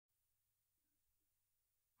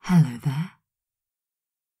Hello there.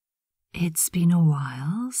 It's been a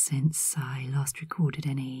while since I last recorded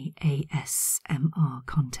any ASMR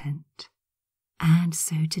content, and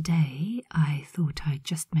so today I thought I'd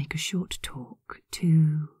just make a short talk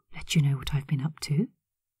to let you know what I've been up to,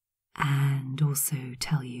 and also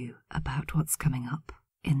tell you about what's coming up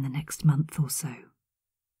in the next month or so.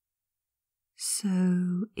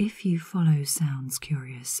 So, if you follow Sounds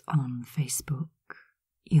Curious on Facebook,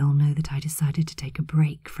 you'll know that I decided to take a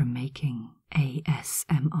break from making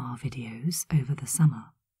ASMR videos over the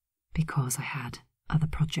summer because I had other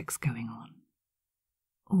projects going on.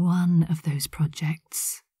 One of those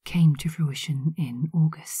projects came to fruition in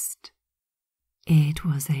August. It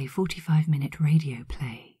was a 45-minute radio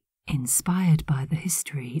play inspired by the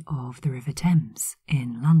history of the River Thames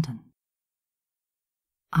in London.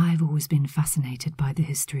 I've always been fascinated by the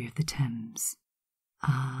history of the Thames.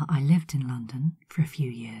 I lived in London for a few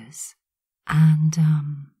years, and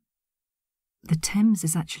the Thames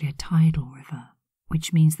is actually a tidal river,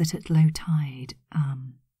 which means that at low tide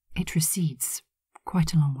it recedes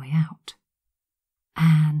quite a long way out.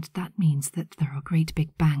 And that means that there are great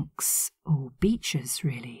big banks, or beaches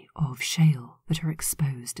really, of shale that are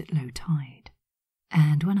exposed at low tide.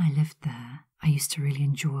 And when I lived there, I used to really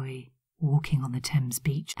enjoy walking on the Thames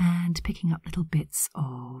beach and picking up little bits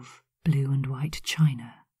of blue and white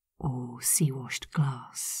china, or sea-washed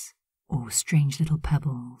glass, or strange little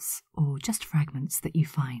pebbles, or just fragments that you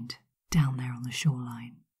find down there on the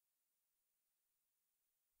shoreline.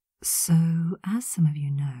 So, as some of you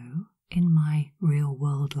know, in my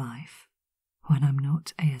real-world life, when I'm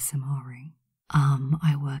not ASMRing,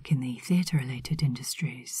 I work in the theatre-related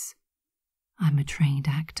industries. I'm a trained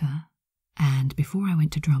actor, and before I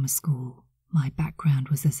went to drama school, my background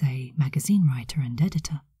was as a magazine writer and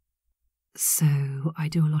editor. So I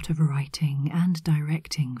do a lot of writing and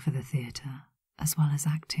directing for the theatre, as well as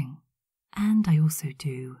acting. And I also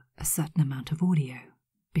do a certain amount of audio,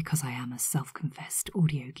 because I am a self-confessed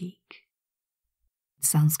audio geek.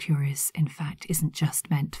 Sounds Curious, in fact, isn't just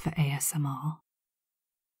meant for ASMR.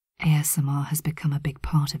 ASMR has become a big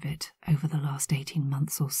part of it over the last 18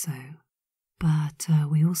 months or so, but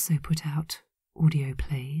we also put out audio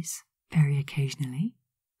plays very occasionally,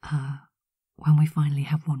 when we finally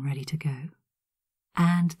have one ready to go.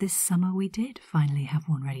 And this summer we did finally have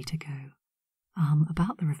one ready to go,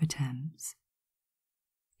 about the River Thames.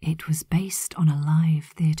 It was based on a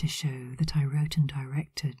live theatre show that I wrote and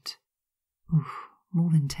directed,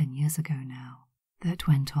 more than 10 years ago now, that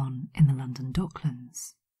went on in the London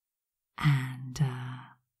Docklands. And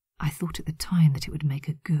I thought at the time that it would make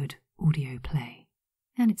a good audio play,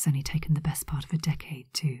 and it's only taken the best part of a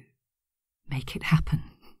decade to make it happen.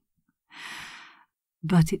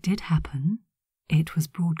 But it did happen. It was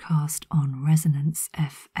broadcast on Resonance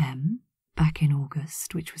FM back in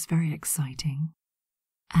August, which was very exciting.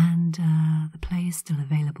 And the play is still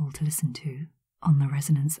available to listen to on the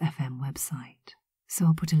Resonance FM website. So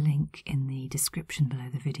I'll put a link in the description below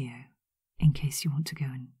the video in case you want to go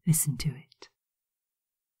and listen to it.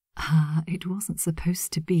 It wasn't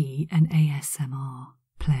supposed to be an ASMR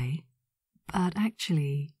play, but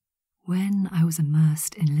actually, when I was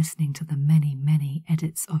immersed in listening to the many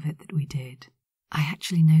edits of it that we did, I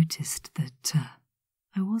actually noticed that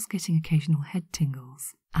I was getting occasional head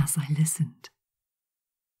tingles as I listened.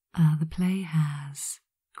 The play has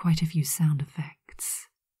quite a few sound effects,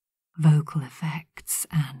 vocal effects,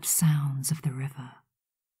 and sounds of the river.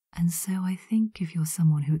 And so I think if you're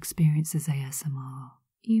someone who experiences ASMR,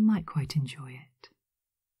 you might quite enjoy it.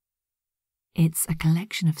 It's a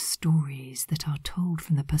collection of stories that are told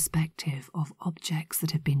from the perspective of objects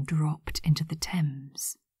that have been dropped into the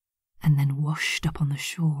Thames and then washed up on the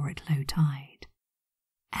shore at low tide.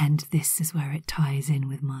 And this is where it ties in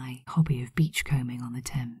with my hobby of beachcombing on the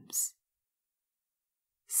Thames.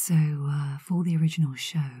 So, for the original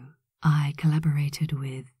show, I collaborated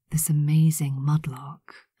with this amazing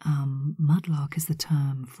mudlark. Mudlark is the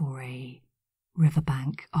term for a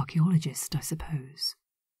riverbank archaeologist, I suppose.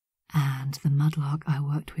 And the mudlark I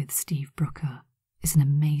worked with, Steve Brooker, is an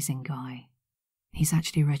amazing guy. He's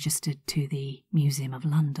actually registered to the Museum of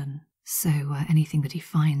London, so anything that he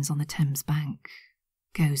finds on the Thames bank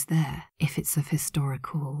goes there if it's of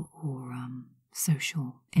historical or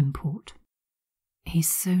social import. He's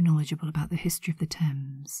so knowledgeable about the history of the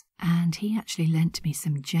Thames, and he actually lent me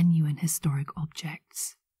some genuine historic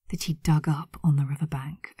objects that he dug up on the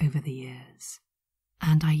riverbank over the years.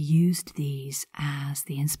 And I used these as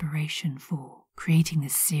the inspiration for creating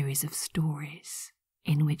this series of stories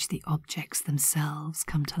in which the objects themselves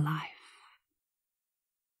come to life.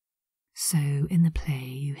 So in the play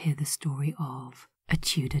you hear the story of a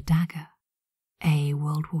Tudor dagger, a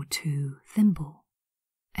World War II thimble,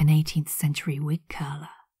 an 18th century wig curler,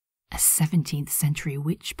 a 17th century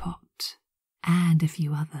witch pot, and a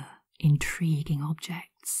few other intriguing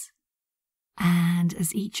objects. And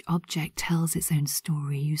as each object tells its own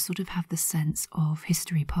story, you sort of have the sense of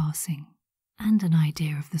history passing and an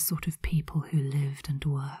idea of the sort of people who lived and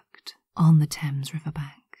worked on the Thames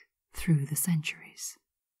riverbank through the centuries.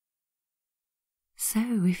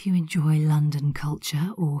 So if you enjoy London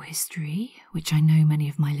culture or history, which I know many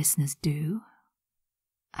of my listeners do,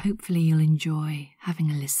 hopefully you'll enjoy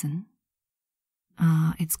having a listen.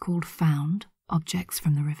 It's called Found, Objects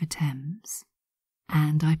from the River Thames,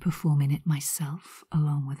 and I perform in it myself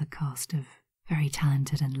along with a cast of very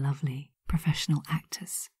talented and lovely professional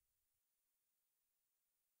actors.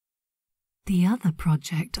 The other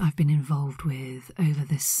project I've been involved with over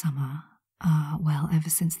this summer, ever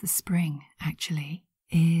since the spring actually,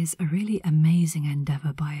 is a really amazing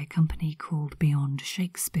endeavour by a company called Beyond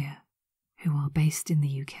Shakespeare, who are based in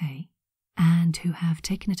the UK and who have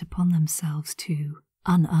taken it upon themselves to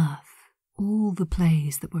unearth all the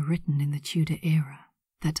plays that were written in the Tudor era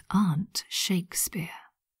that aren't Shakespeare.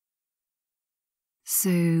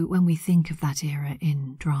 So when we think of that era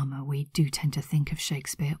in drama, we do tend to think of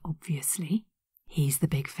Shakespeare, obviously. He's the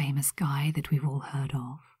big famous guy that we've all heard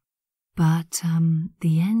of. But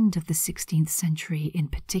the end of the 16th century in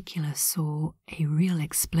particular saw a real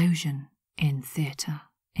explosion in theatre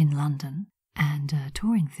in London and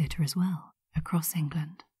touring theatre as well across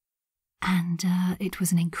England. And it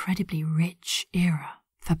was an incredibly rich era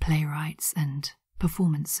for playwrights and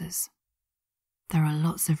performances. There are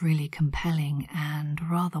lots of really compelling and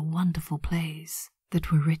rather wonderful plays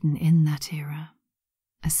that were written in that era,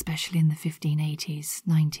 especially in the 1580s,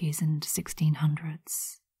 90s and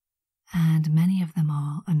 1600s. And many of them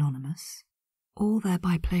are anonymous, or they're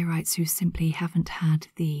by playwrights who simply haven't had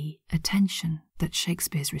the attention that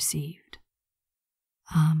Shakespeare's received.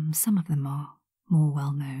 Some of them are more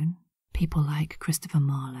well-known, people like Christopher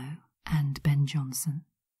Marlowe and Ben Jonson.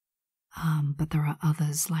 But there are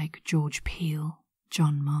others like George Peele,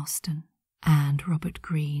 John Marston, and Robert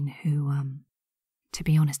Greene, who, to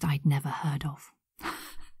be honest, I'd never heard of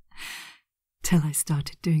till I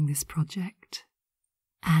started doing this project.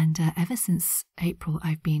 And ever since April,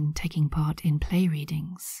 I've been taking part in play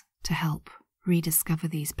readings to help rediscover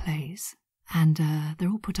these plays, and they're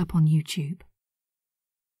all put up on YouTube.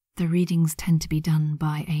 The readings tend to be done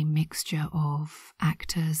by a mixture of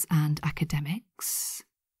actors and academics,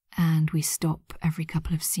 and we stop every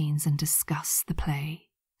couple of scenes and discuss the play,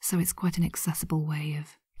 so it's quite an accessible way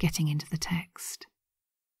of getting into the text.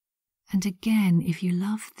 And again, if you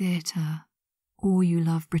love theatre or you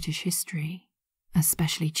love British history,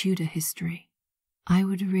 especially Tudor history, I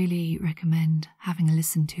would really recommend having a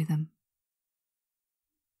listen to them.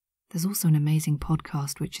 There's also an amazing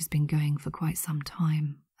podcast which has been going for quite some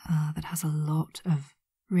time that has a lot of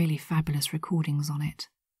really fabulous recordings on it.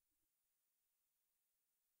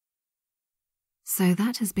 So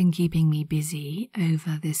that has been keeping me busy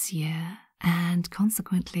over this year, and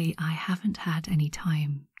consequently I haven't had any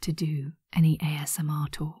time to do any ASMR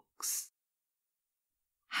talks.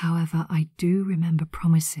 However, I do remember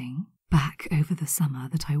promising back over the summer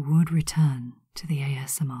that I would return to the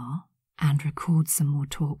ASMR and record some more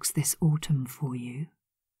talks this autumn for you.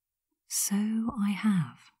 So I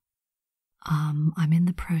have. I'm in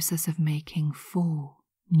the process of making 4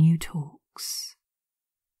 new talks.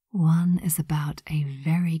 One is about a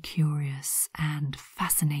very curious and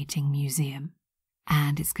fascinating museum,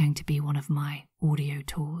 and it's going to be one of my audio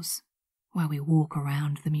tours where we walk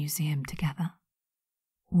around the museum together.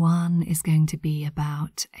 One is going to be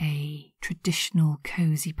about a traditional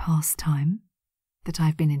cosy pastime that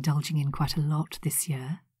I've been indulging in quite a lot this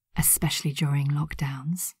year, especially during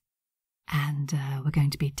lockdowns, and we're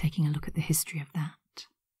going to be taking a look at the history of that.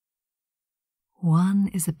 One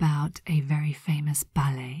is about a very famous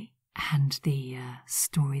ballet and the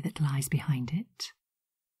story that lies behind it.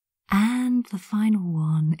 And the final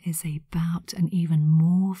one is about an even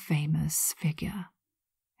more famous figure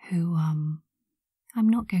who I'm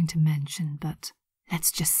not going to mention, but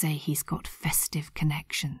let's just say he's got festive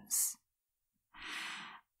connections.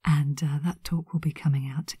 And that talk will be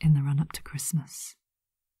coming out in the run-up to Christmas.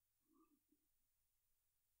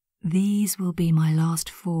 These will be my last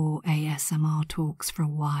 4 ASMR talks for a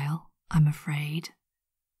while, I'm afraid.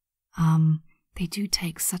 They do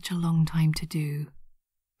take such a long time to do.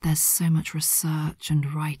 There's so much research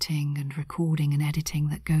and writing and recording and editing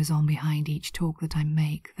that goes on behind each talk that I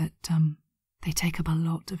make that they take up a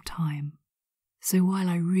lot of time. So while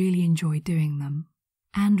I really enjoy doing them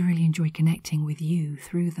and really enjoy connecting with you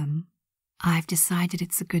through them, I've decided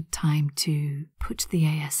it's a good time to put the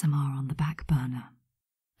ASMR on the back burner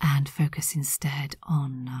and focus instead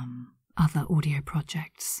on other audio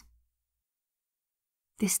projects.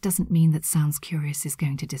 This doesn't mean that Sounds Curious is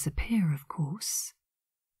going to disappear, of course.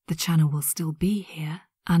 The channel will still be here,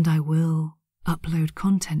 and I will upload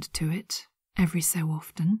content to it every so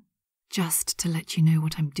often, just to let you know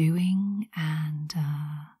what I'm doing and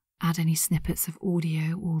add any snippets of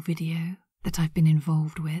audio or video that I've been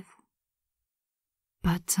involved with.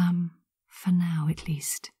 But for now at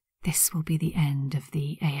least, this will be the end of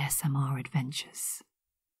the ASMR adventures.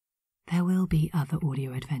 There will be other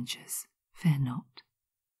audio adventures, fear not.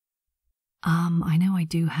 I know I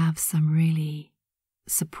do have some really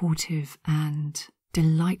supportive and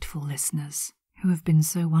delightful listeners who have been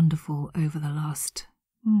so wonderful over the last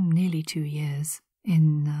nearly 2 years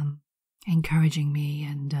in encouraging me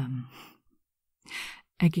and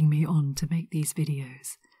egging me on to make these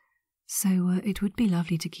videos. So it would be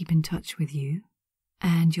lovely to keep in touch with you,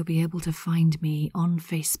 and you'll be able to find me on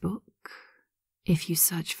Facebook if you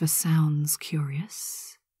search for Sounds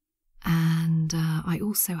Curious. And I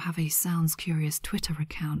also have a Sounds Curious Twitter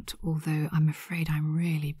account, although I'm afraid I'm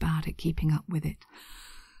really bad at keeping up with it.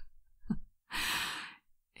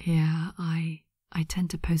 Yeah, I tend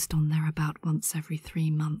to post on there about once every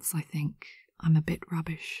 3 months, I think. I'm a bit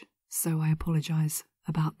rubbish, so I apologise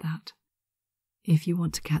about that. If you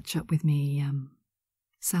want to catch up with me,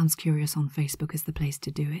 Sounds Curious on Facebook is the place to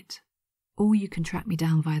do it. Or you can track me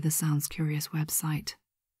down via the Sounds Curious website.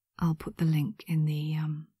 I'll put the link in the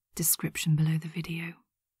description below the video.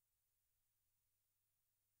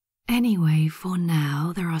 Anyway, for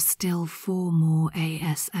now, there are still 4 more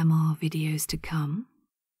ASMR videos to come.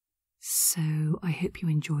 So I hope you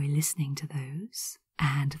enjoy listening to those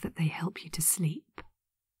and that they help you to sleep.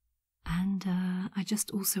 And I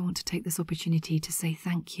just also want to take this opportunity to say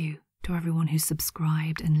thank you to everyone who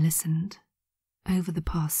subscribed and listened over the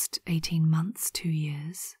past 18 months, 2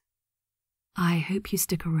 years. I hope you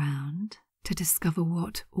stick around to discover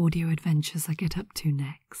what audio adventures I get up to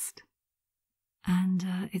next. And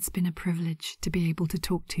it's been a privilege to be able to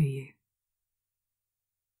talk to you.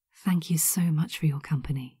 Thank you so much for your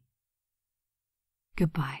company.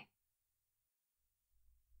 Goodbye.